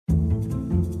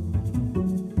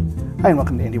Hi, and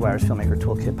welcome to IndieWire's Filmmaker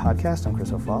Toolkit podcast. I'm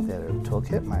Chris O'Fall, the editor of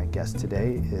Toolkit. My guest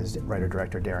today is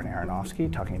writer-director Darren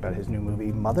Aronofsky, talking about his new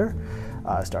movie, Mother,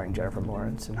 starring Jennifer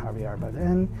Lawrence and Javier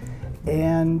Bardem.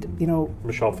 And, you know...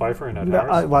 Michelle Pfeiffer and Ed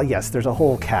Harris? Well, yes, there's a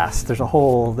whole cast. There's a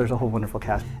whole wonderful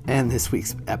cast. And this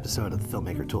week's episode of the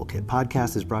Filmmaker Toolkit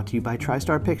podcast is brought to you by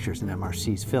TriStar Pictures and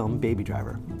MRC's film, Baby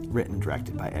Driver. Written and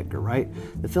directed by Edgar Wright,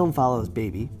 the film follows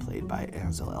Baby, played by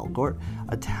Ansel Elgort,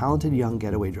 a talented young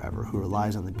getaway driver who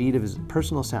relies on the beat of his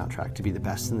personal soundtrack to be the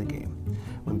best in the game.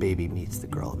 When Baby meets the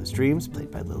girl of his dreams,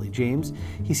 played by Lily James,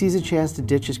 he sees a chance to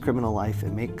ditch his criminal life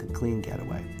and make a clean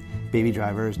getaway. Baby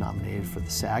Driver is nominated for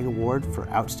the SAG Award for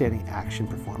Outstanding Action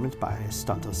Performance by a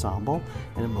Stunt Ensemble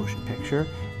in a Motion Picture,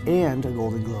 and a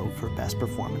Golden Globe for Best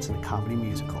Performance in a Comedy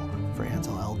Musical for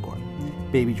Ansel Elgort.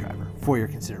 Baby Driver, for your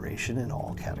consideration in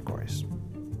all categories.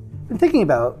 Been thinking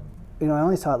about, I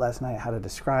only saw it last night, how to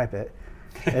describe it.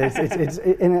 Actually,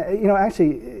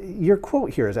 your quote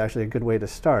here is actually a good way to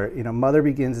start. Mother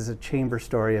begins as a chamber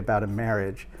story about a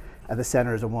marriage. At the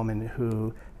center is a woman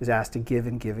who is asked to give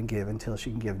and give and give until she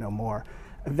can give no more.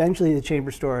 Eventually, the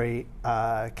chamber story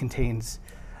can't contain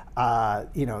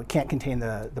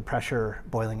the pressure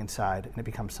boiling inside, and it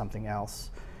becomes something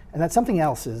else. And that something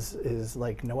else is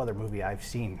like no other movie I've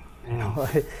seen.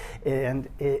 And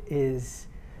it is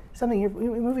something,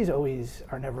 movies always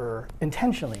are never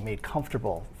intentionally made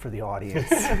comfortable for the audience.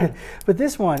 But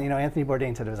this one, Anthony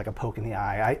Bourdain said it was like a poke in the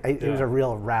eye. It was a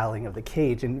real rattling of the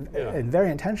cage, and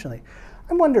very intentionally.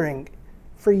 I'm wondering,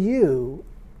 for you,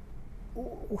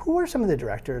 who are some of the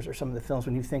directors or some of the films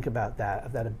when you think about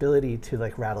that ability to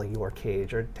like rattle your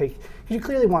cage or take, because you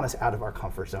clearly want us out of our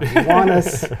comfort zone. You want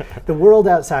us, the world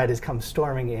outside has come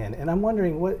storming in, and I'm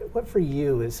wondering what for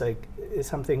you is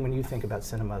something when you think about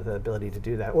cinema, the ability to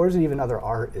do that, or is it even other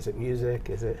art? Is it music?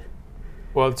 Is it?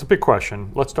 Well, it's a big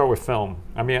question. Let's start with film.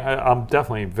 I mean, I'm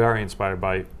definitely very inspired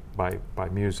by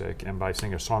music and by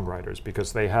singer-songwriters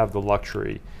because they have the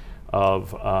luxury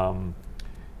of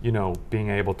being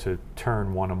able to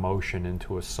turn one emotion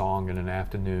into a song in an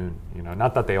afternoon.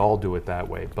 Not that they all do it that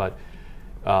way, but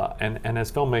and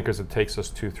as filmmakers, it takes us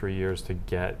 2-3 years to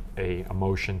get a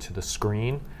emotion to the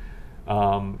screen.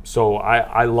 So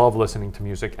I love listening to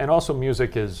music, and also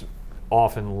music is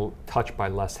often touched by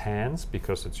less hands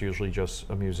because it's usually just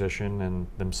a musician and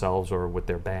themselves or with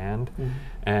their band,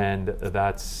 and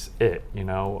that's it.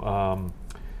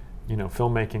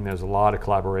 Filmmaking, there's a lot of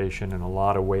collaboration and a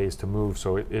lot of ways to move,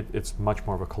 so it's much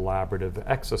more of a collaborative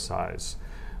exercise.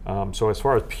 So as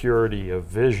far as purity of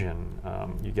vision,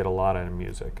 you get a lot out of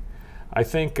music. I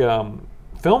think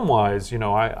film-wise,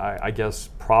 I guess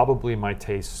probably my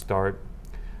tastes start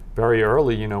very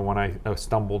early, when I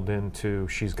stumbled into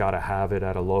She's Gotta Have It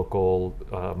at a local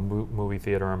movie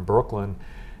theater in Brooklyn,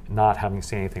 not having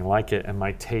seen anything like it, and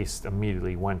my taste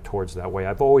immediately went towards that way.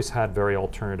 I've always had very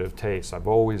alternative tastes. I've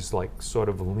always sort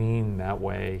of leaned that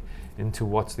way into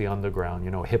what's the underground.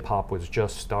 Hip hop was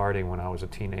just starting when I was a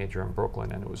teenager in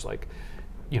Brooklyn, and it was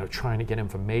trying to get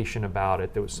information about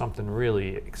it. There was something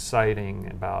really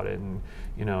exciting about it, and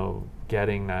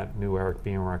getting that new Eric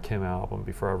B. and Rakim album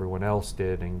before everyone else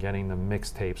did, and getting the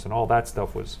mixtapes and all that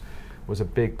stuff was a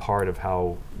big part of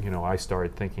how I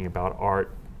started thinking about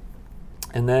art.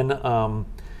 And then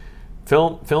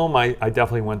film, I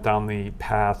definitely went down the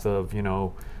path of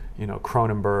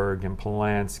Cronenberg and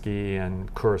Polanski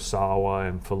and Kurosawa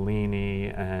and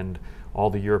Fellini, and all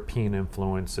the European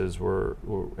influences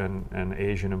and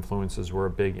Asian influences were a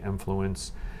big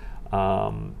influence.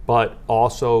 But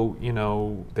also,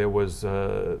 there was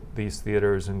these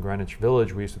theaters in Greenwich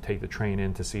Village. We used to take the train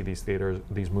in to see these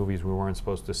movies we weren't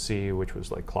supposed to see, which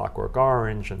was like Clockwork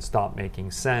Orange and Stop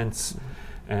Making Sense.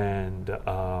 And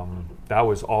that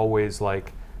was always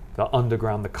like the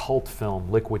underground, the cult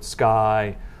film, Liquid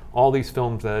Sky, all these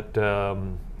films that,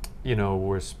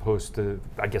 were supposed to,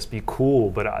 I guess, be cool,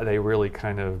 but they really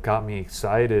kind of got me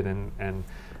excited and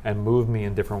moved me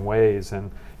in different ways.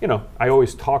 And, I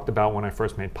always talked about when I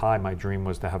first made Pi, my dream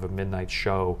was to have a midnight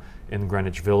show in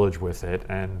Greenwich Village with it.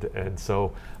 And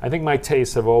so I think my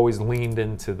tastes have always leaned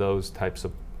into those types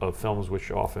of films,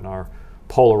 which often are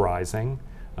polarizing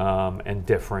and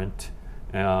different,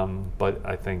 but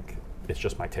I think it's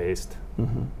just my taste.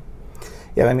 Mm-hmm.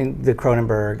 Yeah, I mean, the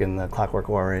Cronenberg and the Clockwork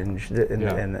Orange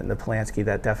and the Polanski,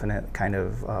 that definite kind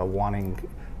of wanting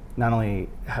not only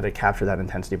how to capture that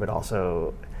intensity, but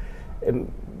also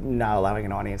not allowing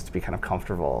an audience to be kind of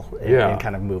comfortable and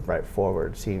kind of move right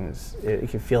forward. Seems, you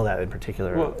can feel that in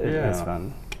particular. Well, it's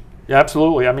fun. Yeah,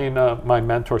 absolutely. I mean, my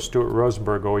mentor, Stuart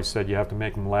Rosenberg, always said you have to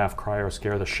make them laugh, cry, or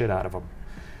scare the shit out of them.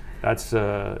 That's,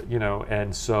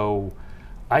 and so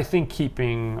I think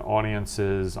keeping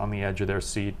audiences on the edge of their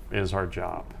seat is our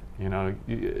job. You know,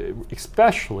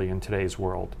 especially in today's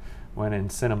world, when in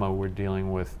cinema we're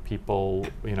dealing with people,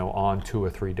 you know, on 2 or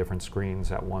 3 different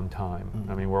screens at one time.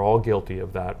 I mean, we're all guilty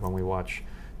of that when we watch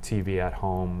TV at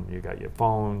home. You got your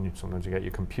phone, sometimes you got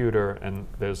your computer, and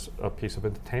there's a piece of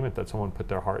entertainment that someone put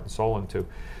their heart and soul into.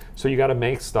 So you got to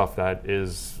make stuff that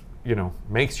is, you know,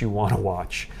 makes you want to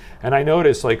watch. And I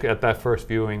noticed, like, at that first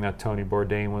viewing that Tony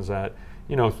Bourdain was at,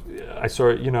 you know, I saw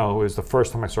it, you know, it was the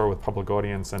first time I saw it with public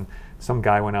audience, and some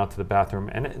guy went out to the bathroom,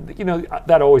 and, you know,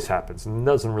 that always happens, and it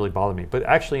doesn't really bother me. But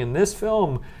actually in this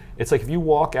film, it's like if you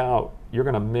walk out, you're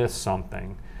going to miss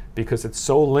something, because it's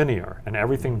so linear, and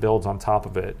everything builds on top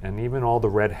of it, and even all the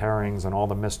red herrings and all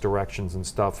the misdirections and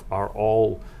stuff are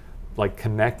all, like,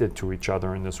 connected to each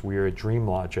other in this weird dream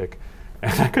logic.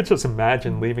 And I could just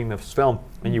imagine leaving this film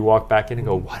and you walk back in and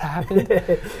go, what happened?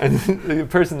 And the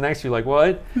person next to you like,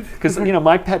 what? Because, you know,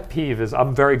 my pet peeve is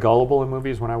I'm very gullible in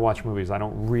movies. When I watch movies, I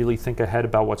don't really think ahead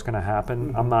about what's going to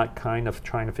happen. I'm not kind of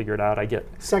trying to figure it out. I get...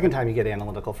 Second time you get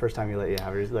analytical. First time you let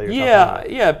yourself...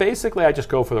 Yeah, basically I just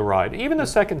go for the ride. Even the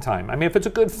second time. I mean, if it's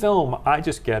a good film, I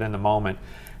just get in the moment.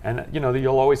 And, you know,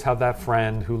 you'll always have that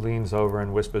friend who leans over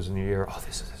and whispers in your ear, oh,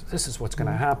 this is what's going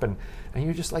to happen. And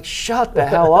you're just like, shut the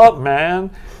hell up, man.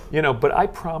 You know, but I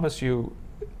promise you,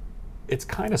 it's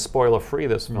kind of spoiler-free,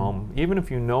 this film. Even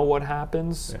if you know what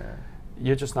happens,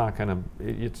 you're just not going to,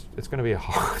 it's going to be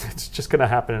hard. It's just going to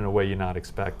happen in a way you're not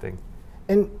expecting.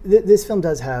 And this film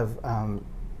does have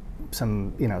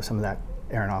some of that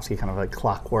Aronofsky kind of like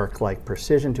clockwork, like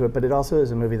precision to it, but it also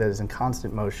is a movie that is in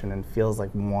constant motion and feels like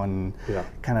one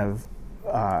kind of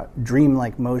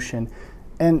dream-like motion.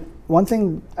 And one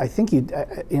thing I think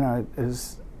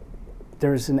is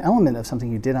there's an element of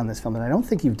something you did on this film that I don't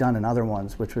think you've done in other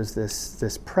ones, which was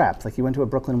this prep. Like you went to a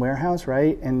Brooklyn warehouse,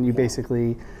 right? And you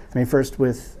basically, I mean, first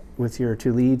with your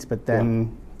 2 leads, but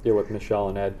then with Michelle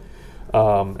and Ed.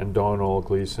 And Donald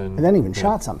Gleason. And then even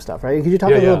shot some stuff, right? Could you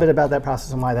talk a little bit about that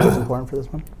process and why that was important for this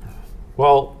one?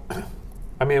 Well,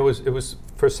 I mean, it was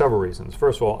for several reasons.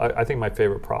 First of all, I think my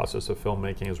favorite process of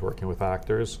filmmaking is working with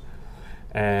actors.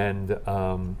 And,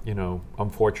 you know,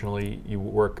 unfortunately, you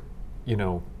work, you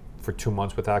know, for 2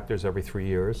 months with actors every 3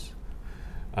 years.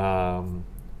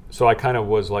 So I kind of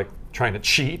was like trying to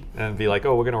cheat and be like,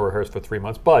 oh, we're going to rehearse for 3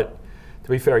 months. But to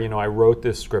be fair, you know, I wrote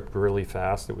this script really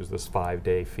fast. It was this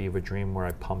 5-day fever dream where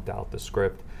I pumped out the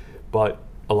script. But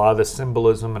a lot of the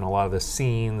symbolism and a lot of the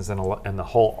scenes and the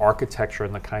whole architecture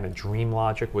and the kind of dream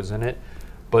logic was in it.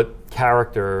 But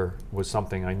character was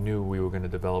something I knew we were going to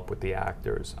develop with the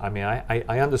actors. I mean,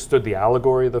 I understood the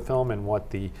allegory of the film and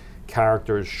what the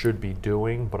characters should be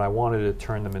doing, but I wanted to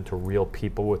turn them into real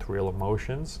people with real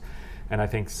emotions. And I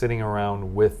think sitting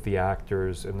around with the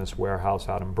actors in this warehouse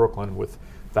out in Brooklyn with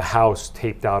the house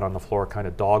taped out on the floor, kind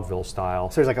of Dogville style.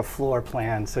 So there's like a floor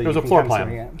plan. So there was a floor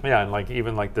plan. Yeah, and like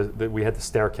even like we had the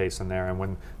staircase in there, and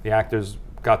when the actors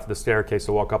got to the staircase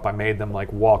to walk up, I made them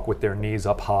like walk with their knees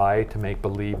up high to make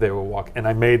believe they were walking, and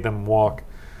I made them walk,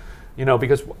 you know,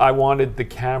 because I wanted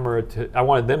I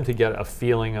wanted them to get a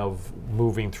feeling of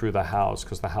moving through the house,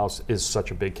 because the house is such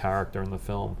a big character in the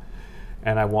film.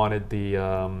 And I wanted the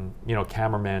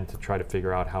cameraman to try to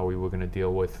figure out how we were going to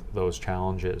deal with those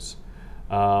challenges.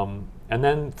 And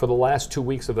then for the last 2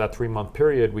 weeks of that 3-month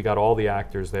period, we got all the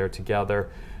actors there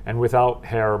together, and without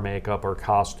hair or makeup or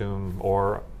costume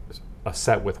or a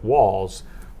set with walls,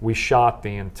 we shot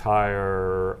the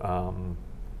entire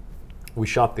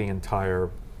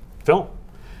film.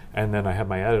 And then I had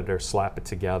my editor slap it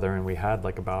together, and we had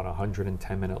like about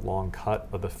 110-minute long cut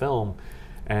of the film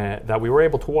that we were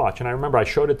able to watch. And I remember I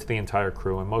showed it to the entire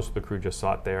crew, and most of the crew just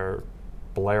sat there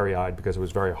blary-eyed because it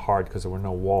was very hard, because there were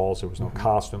no walls, there was no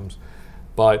costumes.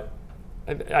 But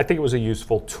I think it was a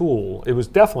useful tool. It was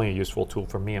definitely a useful tool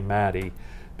for me and Maddie,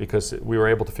 because we were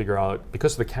able to figure out,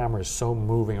 because the camera is so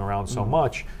moving around so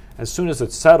much, as soon as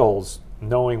it settles,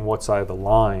 knowing what side of the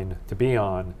line to be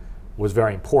on was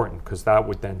very important, because that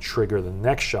would then trigger the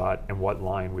next shot and what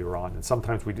line we were on. And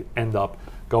sometimes we'd end up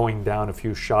going down a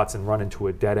few shots and run into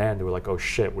a dead end. We're like, oh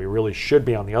shit, we really should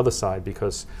be on the other side,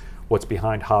 because what's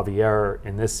behind Javier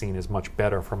in this scene is much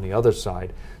better from the other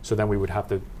side. So then we would have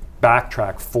to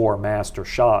backtrack 4 master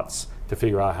shots to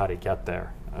figure out how to get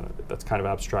there. That's kind of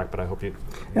abstract, but I hope you...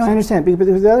 No, I understand. But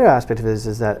the other aspect of it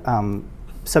is that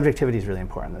subjectivity is really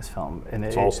important in this film. And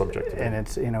it's all subjective. And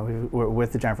it's, you know, we're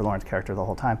with the Jennifer Lawrence character the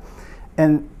whole time.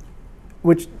 And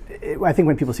which, I think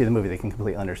when people see the movie, they can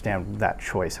completely understand that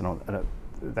choice.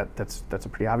 That's a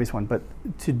pretty obvious one. But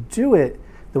to do it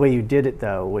the way you did it,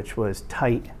 though, which was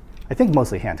tight, I think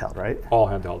mostly handheld, right? All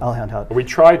handheld. All handheld. We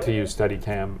tried to use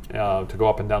Steadicam to go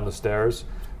up and down the stairs,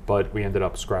 but we ended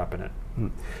up scrapping it.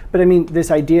 But I mean,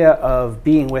 this idea of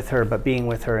being with her, but being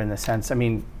with her in the sense, I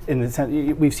mean, in the sense,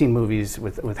 we've seen movies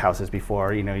with houses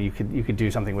before. You know, you could do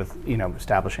something with, you know,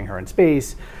 establishing her in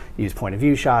space, use point of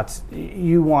view shots.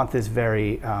 You want this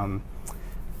very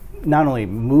not only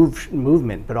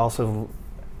movement, but also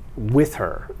with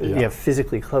her,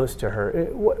 physically close to her.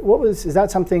 Is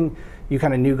that something you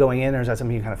kind of knew going in, or is that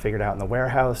something you kind of figured out in the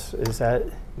warehouse? Is that?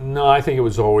 No, I think it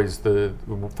was always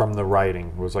from the writing.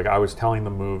 It was like I was telling the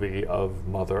movie of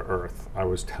Mother Earth. I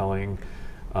was telling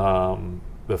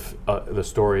the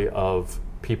story of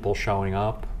people showing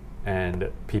up and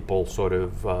people sort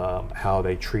of how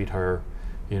they treat her,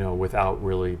 you know, without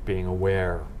really being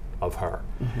aware of her.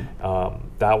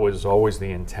 That was always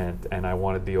the intent, and I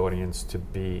wanted the audience to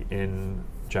be in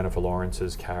Jennifer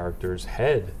Lawrence's character's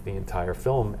head the entire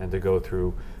film and to go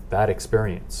through that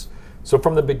experience. So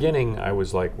from the beginning, I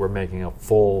was like, we're making a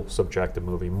full subjective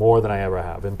movie, more than I ever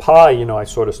have. In Pi, you know, I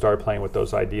sort of started playing with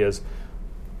those ideas,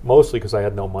 mostly because I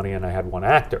had no money and I had one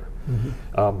actor.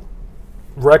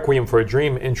 Requiem for a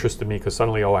Dream interested me because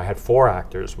suddenly, I had 4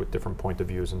 actors with different point of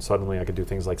views, and suddenly I could do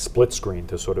things like split screen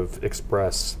to sort of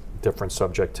express different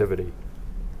subjectivity.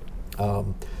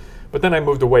 But then I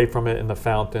moved away from it in The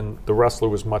Fountain. The Wrestler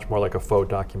was much more like a faux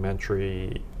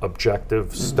documentary,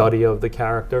 objective study of the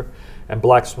character. And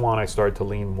Black Swan, I started to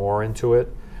lean more into it.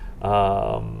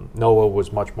 Noah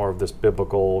was much more of this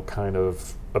biblical kind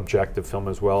of objective film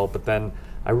as well. But then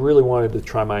I really wanted to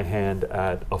try my hand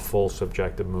at a full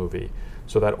subjective movie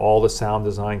so that all the sound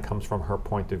design comes from her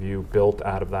point of view, built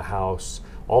out of the house.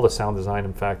 All the sound design,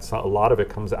 in fact, a lot of it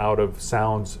comes out of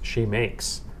sounds she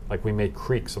makes. Like we made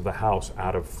creaks of the house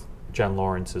out of Jen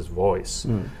Lawrence's voice.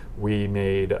 We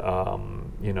made,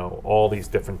 you know, all these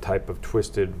different type of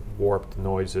twisted, warped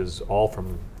noises, all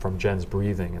from Jen's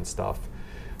breathing and stuff.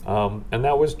 And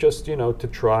that was just, you know, to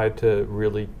try to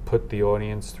really put the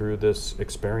audience through this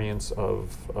experience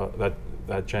of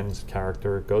that Jen's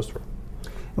character goes through.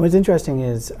 And what's interesting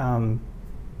is,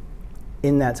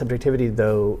 in that subjectivity,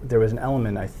 though, there was an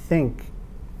element, I think,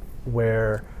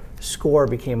 where score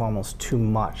became almost too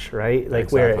much, right? Like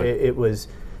exactly. Where it was.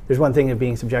 There's one thing of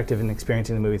being subjective and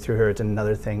experiencing the movie through her. It's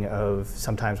another thing of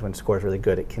sometimes when score is really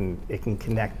good, it can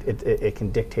connect. It can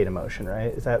dictate emotion,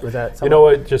 right? Was that something? You know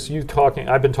what? Just you talking.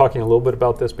 I've been talking a little bit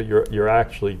about this, but you're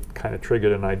actually kind of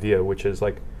triggered an idea, which is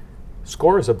like,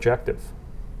 score is objective.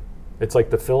 It's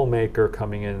like the filmmaker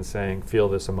coming in and saying, "Feel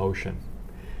this emotion."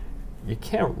 You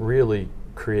can't really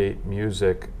create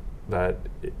music that.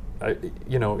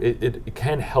 You know, it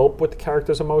can help with the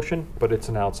character's emotion, but it's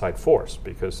an outside force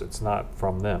because it's not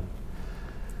from them.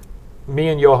 Me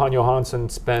and Johan Johansson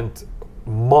spent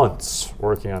months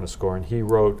working on a score, and he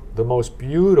wrote the most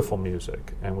beautiful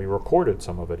music, and we recorded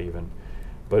some of it even.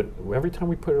 But every time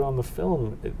we put it on the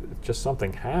film, just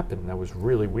something happened that was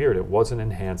really weird. It wasn't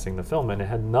enhancing the film, and it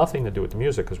had nothing to do with the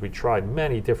music because we tried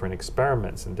many different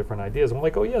experiments and different ideas. And we're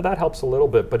like, oh yeah, that helps a little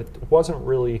bit, but it wasn't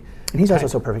really. And he's also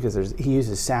so perfect because he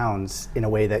uses sounds in a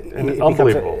way that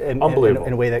unbelievable,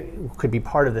 in a way that could be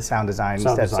part of the sound design,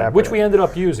 which we ended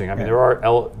up using. I mean,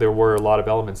 there were a lot of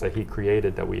elements that he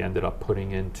created that we ended up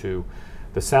putting into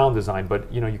the sound design. But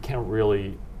you know, you can't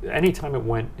really. Anytime it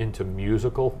went into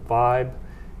musical vibe,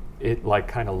 it like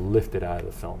kind of lifted out of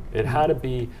the film. It had to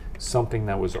be something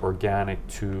that was organic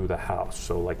to the house.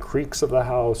 So like creaks of the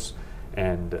house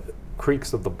and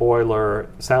creaks of the boiler,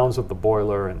 sounds of the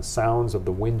boiler and sounds of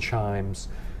the wind chimes.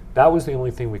 That was the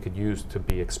only thing we could use to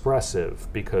be expressive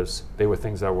because they were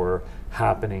things that were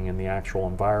happening in the actual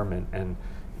environment. And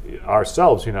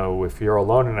ourselves, you know, if you're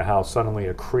alone in a house, suddenly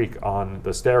a creak on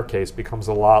the staircase becomes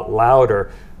a lot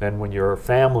louder than when your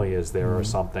family is there or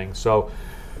something. So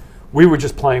we were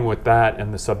just playing with that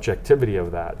and the subjectivity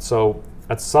of that. So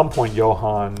at some point,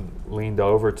 Johan leaned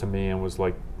over to me and was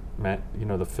like, "Man, you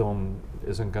know, the film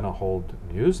isn't going to hold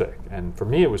music." And for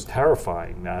me, it was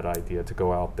terrifying, that idea, to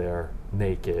go out there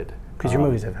naked. Because your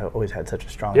movies have always had such a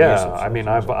strong use of I mean,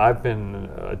 I've been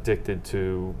addicted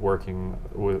to working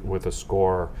with a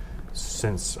score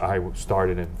since I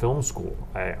started in film school.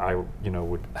 I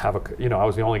would have I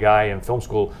was the only guy in film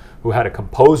school who had a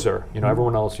composer. You know,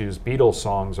 everyone else used Beatles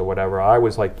songs or whatever. I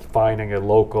was like finding a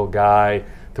local guy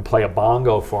to play a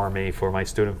bongo for me for my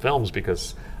student films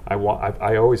because I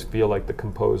always feel like the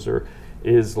composer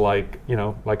is like, you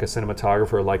know, like a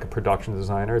cinematographer, like a production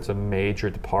designer. It's a major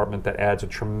department that adds a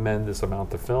tremendous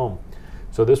amount to film.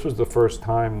 So this was the first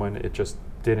time when it just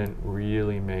didn't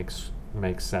really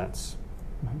make sense.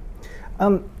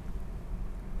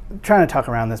 Trying to talk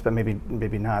around this, but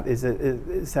maybe not. Is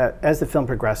that as the film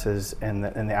progresses and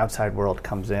the outside world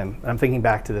comes in? I'm thinking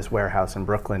back to this warehouse in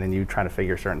Brooklyn, and you trying to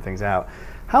figure certain things out.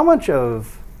 How much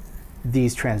of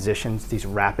these transitions, these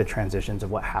rapid transitions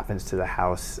of what happens to the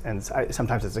house, and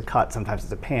sometimes it's a cut, sometimes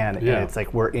it's a pan, and it's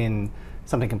like we're in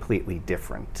something completely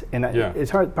different. And it's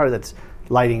hard. Part of that's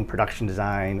lighting, production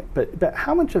design, but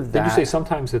how much of that? Did you say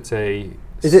sometimes it's a?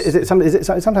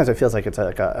 Sometimes it feels like it's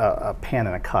like a pan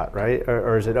and a cut, right?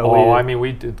 Or is it always? Oh, I mean,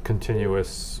 we did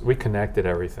continuous. We connected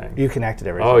everything. You connected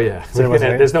everything. Oh yeah. So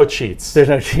there's no cheats. There's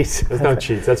no cheats. There's no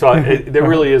cheats. That's why there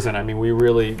really isn't. I mean, we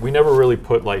never really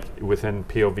put like within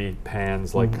POV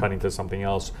pans like cutting to something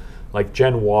else. Like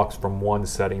Jen walks from one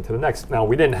setting to the next. Now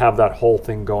we didn't have that whole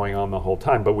thing going on the whole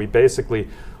time, but we basically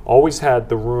always had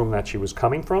the room that she was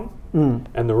coming from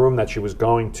and the room that she was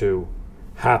going to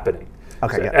happening.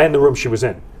 Okay, and the room she was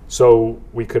in. So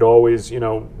we could always,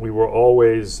 we were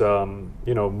always,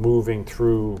 moving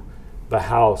through the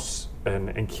house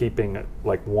and keeping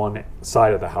like one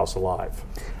side of the house alive.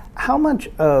 How much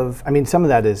of, some of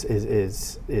that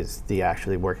is the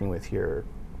actually working with your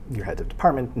head of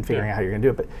department and figuring out how you're going to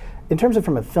do it. But in terms of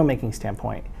from a filmmaking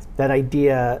standpoint, that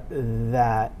idea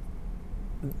that,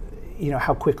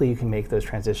 how quickly you can make those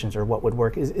transitions or what would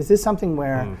work, is this something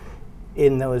where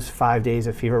in those 5 days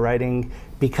of fever writing,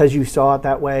 because you saw it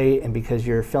that way and because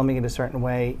you're filming it a certain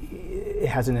way, it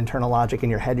has an internal logic in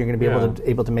your head, you're going to be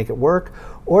able to make it work?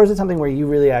 Or is it something where you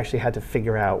really actually had to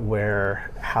figure out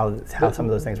how some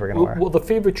of those things were going to work? Well, the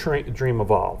fever dream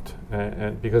evolved,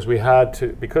 and because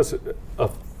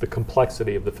of the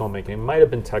complexity of the filmmaking, it might have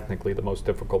been technically the most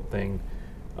difficult thing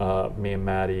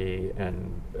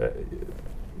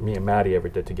me and Maddie ever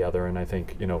did together. And I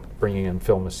think, bringing in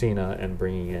Phil Messina and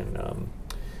bringing in,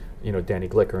 Danny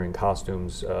Glicker in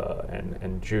costumes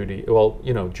and Judy. Well,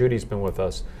 Judy's been with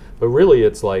us, but really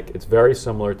it's very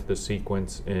similar to the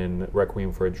sequence in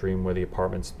Requiem for a Dream where the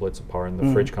apartment splits apart and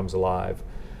the fridge comes alive.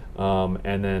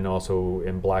 And then also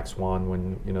in Black Swan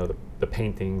when, the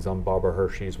paintings on Barbara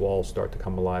Hershey's walls start to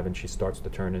come alive and she starts to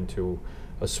turn into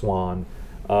a swan.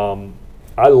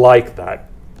 I like that.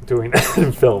 Doing that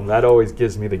in film, that always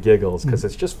gives me the giggles because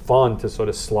it's just fun to sort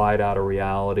of slide out of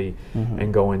reality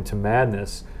and go into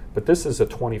madness. But this is a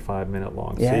 25-minute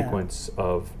long sequence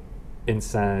of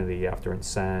insanity after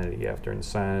insanity after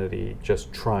insanity,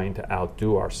 just trying to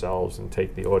outdo ourselves and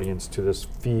take the audience to this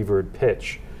fevered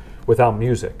pitch without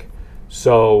music.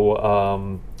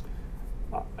 So,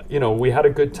 we had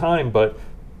a good time, but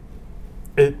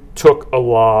it took a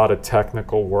lot of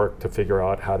technical work to figure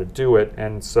out how to do it.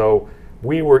 And so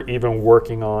we were even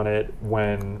working on it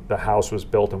when the house was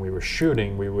built and we were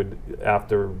shooting. We would,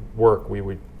 after work, we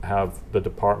would have the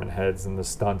department heads and the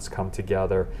stunts come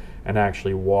together and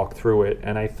actually walk through it.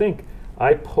 And I think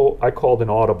I called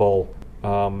an audible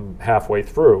halfway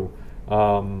through,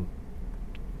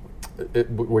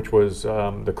 which was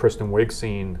the Kristen Wiig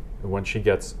scene when she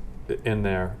gets in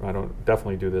there. I don't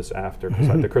definitely do this after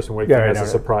because the Kristen Wiig thing as a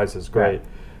surprise is great.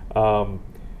 Right.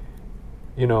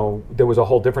 There was a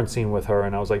whole different scene with her,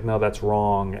 and I was like, no, that's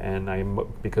wrong. And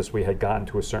because we had gotten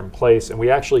to a certain place, and we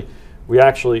actually,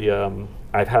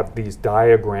 I'd have these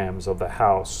diagrams of the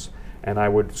house, and I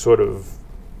would sort of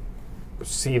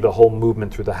see the whole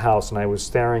movement through the house, and I was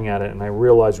staring at it, and I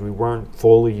realized we weren't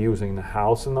fully using the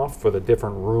house enough for the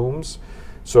different rooms.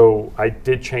 So I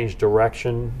did change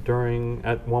direction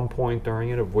at one point during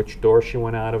it of which door she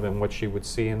went out of and what she would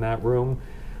see in that room.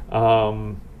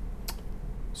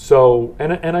 So,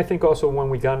 and I think also when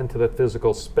we got into the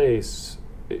physical space,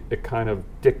 it kind of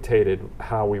dictated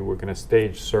how we were going to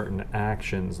stage certain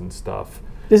actions and stuff.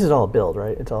 This is all a build,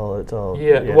 right? It's all.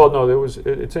 Yeah. Well, no,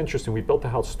 it's interesting. We built the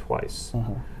house twice.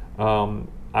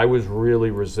 I was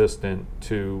really resistant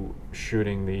to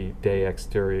shooting the day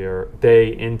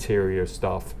interior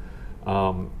stuff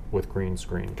with green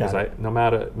screen because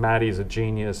Maddie's a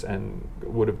genius and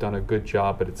would have done a good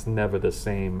job, but it's never the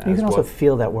same. You can also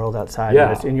feel that world outside,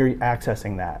 and you're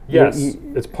accessing that. Yes,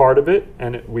 it's part of it,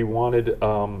 and we wanted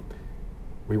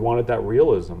that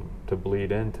realism to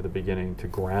bleed into the beginning to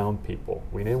ground people.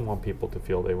 We didn't want people to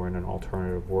feel they were in an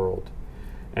alternative world.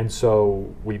 And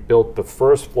so we built the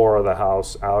first floor of the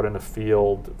house out in a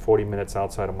field 40 minutes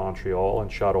outside of Montreal and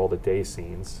shot all the day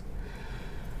scenes.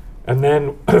 And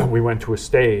then we went to a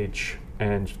stage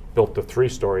and built the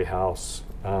 3-story house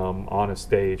on a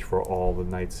stage for all the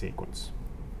night sequence.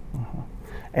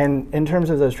 And in terms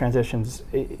of those transitions,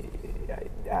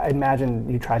 I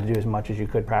imagine you tried to do as much as you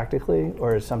could practically,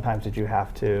 or sometimes did you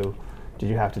have to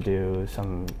do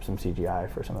some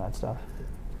CGI for some of that stuff?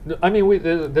 I mean,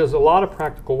 there's a lot of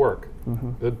practical work.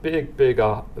 The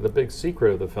big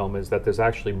secret of the film is that there's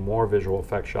actually more visual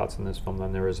effect shots in this film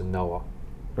than there is in Noah.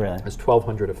 Really? There's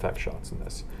 1,200 effect shots in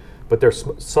this, but they're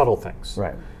subtle things.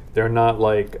 Right. They're not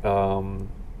like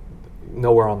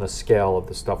nowhere on the scale of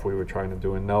the stuff we were trying to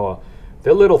do in Noah.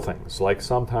 They're little things, like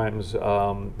sometimes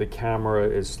the camera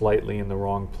is slightly in the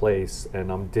wrong place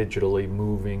and I'm digitally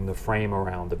moving the frame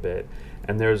around a bit.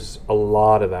 And there's a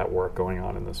lot of that work going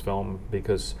on in this film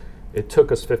because it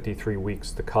took us 53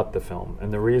 weeks to cut the film.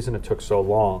 And the reason it took so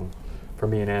long for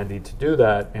me and Andy to do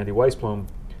that, Andy Weisblum,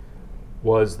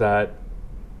 was that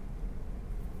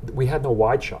we had no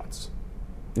wide shots.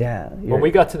 Yeah. When we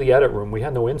got to the edit room, we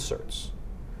had no inserts.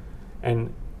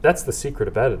 And that's the secret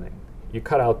of editing. You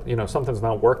cut out, something's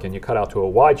not working, you cut out to a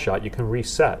wide shot, you can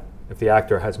reset. If the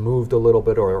actor has moved a little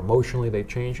bit or emotionally they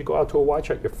change, you go out to a wide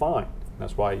shot, you're fine.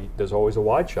 That's why there's always a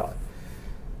wide shot.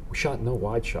 We shot no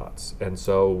wide shots. And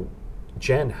so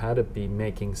Jen had to be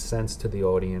making sense to the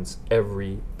audience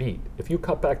every beat. If you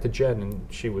cut back to Jen and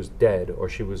she was dead or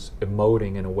she was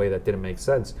emoting in a way that didn't make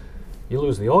sense, you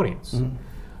lose the audience.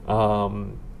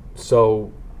 Mm-hmm.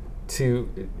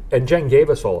 And Jen gave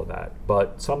us all of that,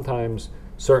 but sometimes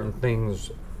certain things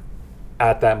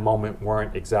at that moment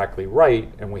weren't exactly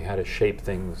right, and we had to shape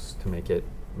things to make it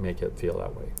feel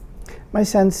that way. My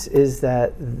sense is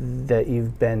that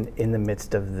you've been in the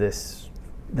midst of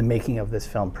the making of this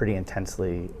film pretty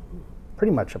intensely,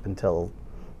 pretty much up until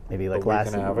maybe like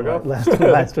last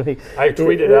week. I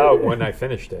tweeted out when I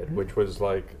finished it, which was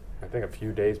like I think a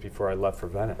few days before I left for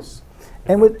Venice.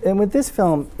 And with this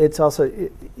film, it's also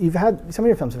you've had some of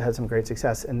your films have had some great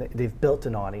success, and they've built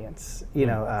an audience.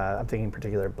 I'm thinking in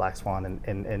particular Black Swan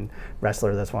and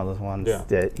Wrestler. That's one of those ones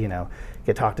that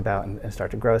get talked about and start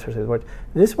to grow. Especially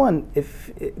this one,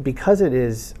 because it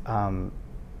is,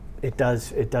 it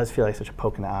does feel like such a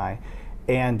poke in the eye.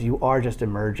 And you are just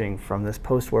emerging from this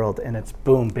post world, and it's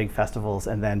boom, big festivals,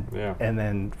 and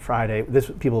then Friday.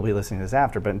 People will be listening to this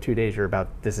after, but in 2 days you're about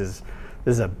this is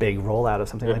a big rollout of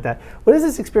something like that. What is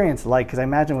this experience like? Because I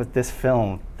imagine with this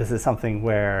film, this is something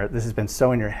where this has been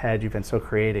so in your head, you've been so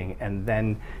creating, and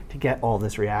then to get all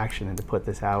this reaction and to put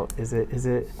this out, is it?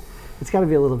 It's got to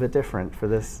be a little bit different for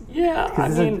this. Yeah,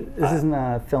 this isn't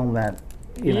a film that.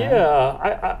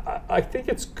 I think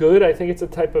it's good. I think it's a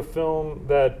type of film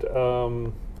that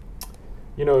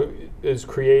is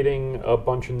creating a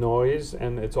bunch of noise,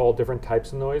 and it's all different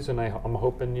types of noise. And I'm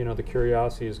hoping the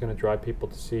curiosity is going to drive people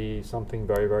to see something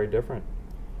very, very different.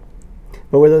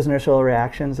 But were those initial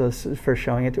reactions for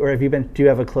showing it, or do you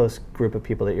have a close group of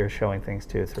people that you're showing things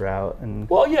to throughout? And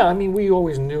well, yeah, we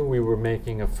always knew we were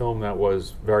making a film that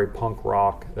was very punk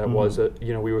rock. That was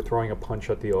we were throwing a punch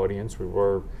at the audience. We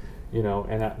were.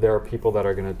 And there are people that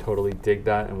are going to totally dig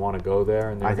that and want to go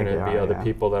there, and there are going to be other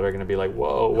people that are going to be like,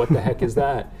 whoa, what the heck is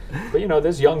that? But,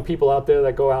 there's young people out there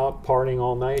that go out partying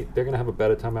all night. They're going to have a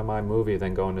better time at my movie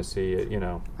than going to see it,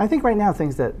 I think right now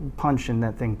things that punch and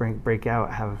that thing break out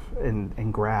have,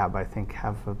 and grab, I think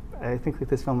like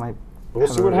this film might. We'll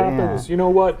see what happens. You know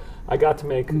what? I got to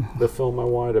make the film I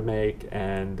wanted to make,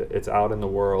 and it's out in the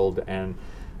world, and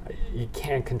you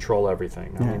can't control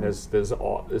everything. There's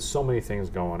so many things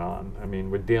going on.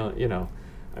 We're dealing,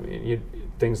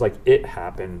 things like It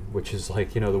Happened, which is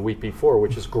like, the week before,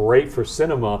 which is great for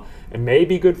cinema and may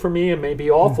be good for me and may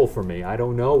be awful for me. I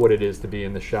don't know what it is to be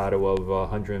in the shadow of a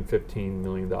 $115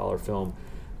 million film.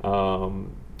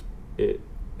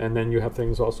 And then you have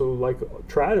things also like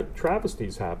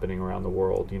travesties happening around the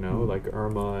world, like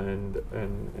Irma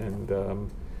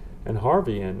and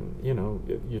Harvey, and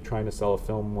you're trying to sell a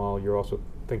film while you're also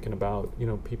thinking about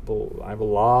people. I have a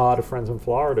lot of friends in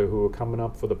Florida who are coming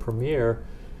up for the premiere,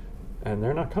 and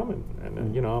they're not coming.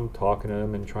 And then, I'm talking to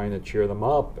them and trying to cheer them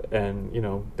up, and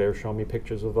they're showing me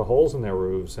pictures of the holes in their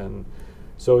roofs, and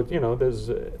so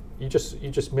there's you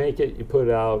just make it, you put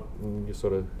it out, and you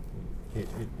sort of you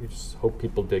just hope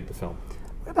people dig the film.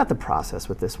 What about the process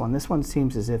with this one? This one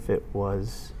seems as if it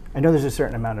was. I know there's a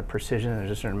certain amount of precision,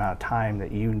 there's a certain amount of time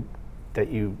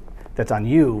that's on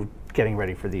you getting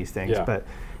ready for these things. Yeah. But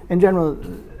in general,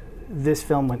 this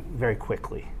film went very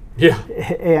quickly. Yeah.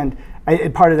 And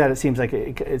part of that, it seems like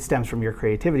it stems from your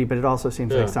creativity, but it also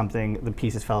seems like something, the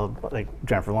pieces like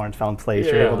Jennifer Lawrence fell in place,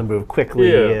 you're able to move quickly.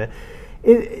 Yeah.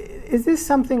 Is this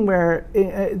something where,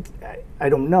 I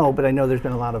don't know, but I know there's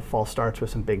been a lot of false starts with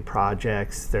some big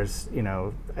projects. There's,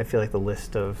 I feel like the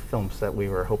list of films that we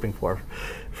were hoping for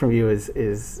from you is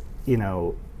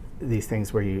these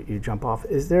things where you jump off.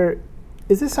 Is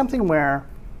this something where,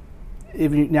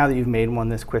 now that you've made one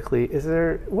this quickly,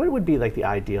 what would be like the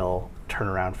ideal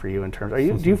turnaround for you in terms?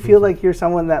 Do you feel like you're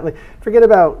someone that, like, forget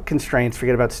about constraints,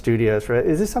 forget about studios?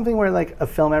 Is this something where like a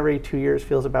film every 2 years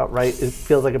feels about right? It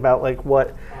feels like about like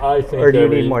what? I think. Or do you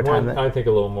need more time? I think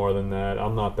a little more than that.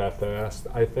 I'm not that fast.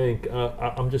 I think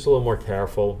I'm just a little more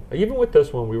careful. Even with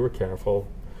this one, we were careful,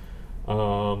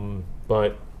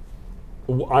 but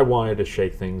I wanted to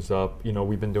shake things up.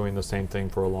 We've been doing the same thing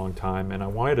for a long time, and I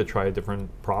wanted to try a different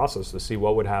process to see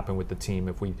what would happen with the team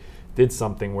if we did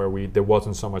something where there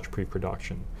wasn't so much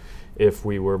pre-production, if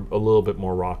we were a little bit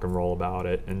more rock and roll about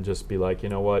it, and just be like, you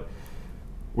know what,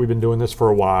 we've been doing this for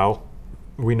a while.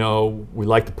 We know we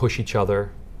like to push each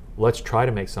other. Let's try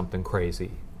to make something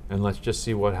crazy, and let's just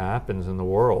see what happens in the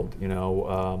world,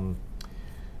 and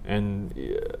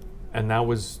that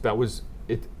was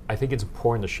it. I think it's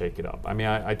important to shake it up. I mean,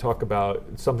 I talk about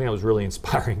something that was really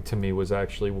inspiring to me was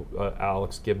actually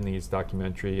Alex Gibney's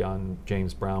documentary on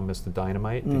James Brown, Mr.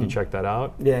 Dynamite. Did you check that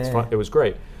out? Yeah. It was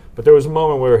great. But there was a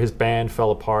moment where his band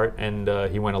fell apart and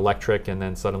he went electric, and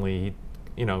then suddenly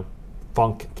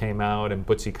funk came out and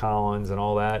Bootsy Collins and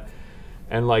all that.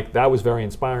 And that was very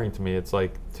inspiring to me. It's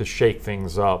like to shake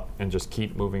things up and just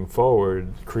keep moving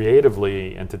forward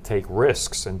creatively and to take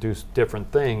risks and do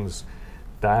different things.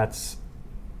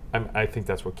 I think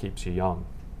that's what keeps you young.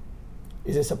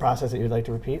 Is this a process that you'd like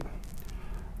to repeat?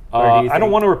 I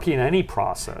don't want to repeat any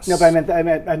process. No, but I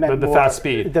meant the more, fast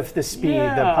speed. The speed,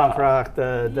 the punk rock,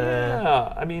 the.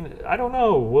 Yeah, I mean, I don't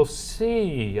know. We'll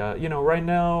see. Right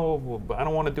now, I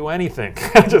don't want to do anything.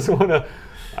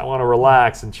 I want to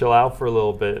relax and chill out for a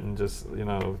little bit and just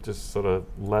sort of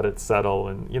let it settle.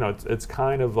 And it's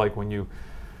kind of like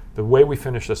the way we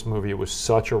finished this movie, it was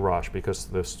such a rush because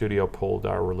the studio pulled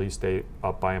our release date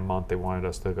up by a month. They wanted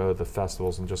us to go to the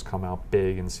festivals and just come out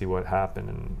big and see what happened.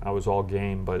 And I was all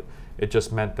game, but it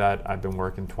just meant that I've been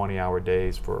working 20-hour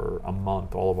days for a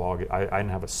month, all of August. I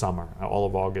didn't have a summer. All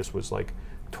of August was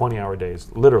 20-hour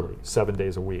days, literally 7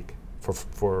 days a week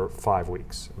for 5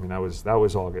 weeks. I mean, that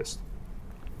was August.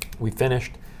 We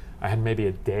finished. I had maybe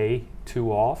a day,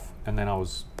 2 off, and then I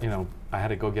had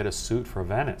to go get a suit for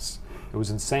Venice. It was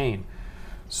insane.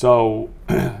 So,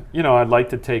 I'd like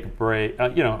to take a break.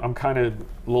 I'm kind of a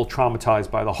little traumatized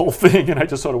by the whole thing, and I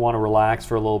just sort of want to relax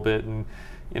for a little bit and,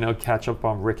 catch up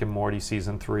on Rick and Morty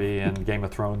season 3 and Game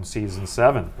of Thrones season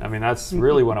 7. I mean, that's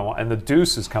really what I want. And The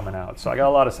Deuce is coming out, so I got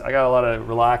a lot of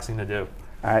relaxing to do.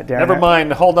 All right, Darren.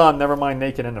 Never mind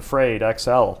Naked and Afraid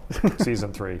XL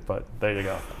season 3. But there you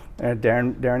go.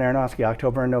 Darren Aronofsky,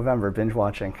 October and November, binge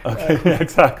watching. Okay,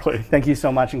 exactly. Thank you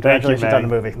so much, and congratulations on the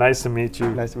movie. Nice to meet you.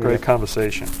 Nice to meet Great you.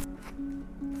 conversation.